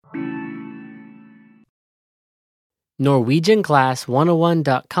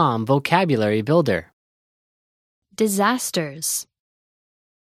NorwegianClass101.com Vocabulary Builder. Disasters.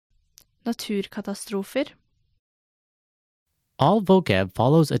 Naturkatastrofer. All vocab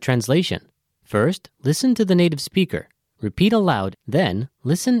follows a translation. First, listen to the native speaker. Repeat aloud, then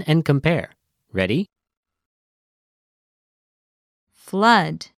listen and compare. Ready?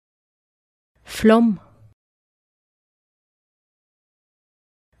 Flood. Flom.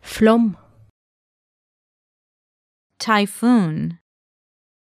 Flom. Typhoon.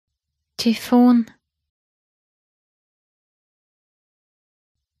 Tyfon.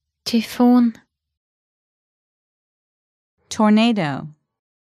 Tyfon. Tornado.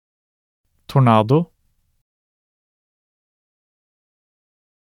 Tornado.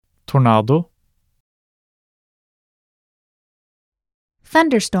 Tornado.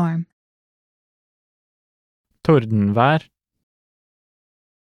 Thunderstorm. Tordenvær.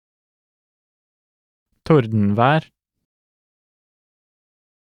 Tordenvær.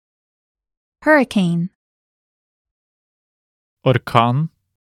 Hurricane. Orkan.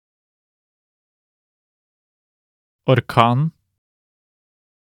 Orkan.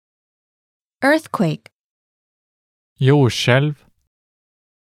 Earthquake. Jordskjelv.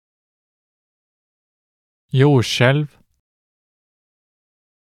 Jordskjelv.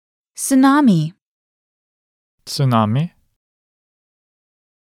 Tsunami. Tsunami.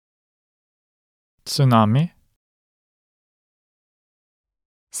 Tsunami.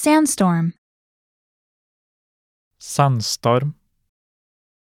 Sandstorm. Sandstorm.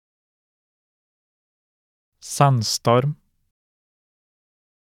 Sandstorm.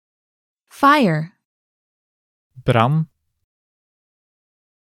 Fire. Brann.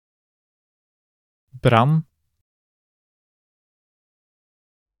 Brann.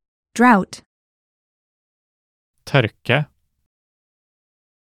 Drought. Tørke.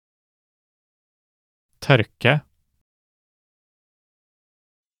 Tørke.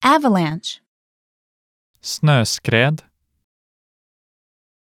 Avalanche. Snøskred.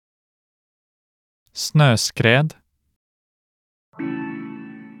 Snøskred.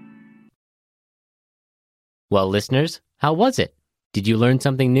 Well, listeners, how was it? Did you learn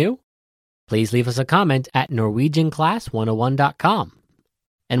something new? Please leave us a comment at NorwegianClass101.com.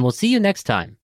 And we'll see you next time.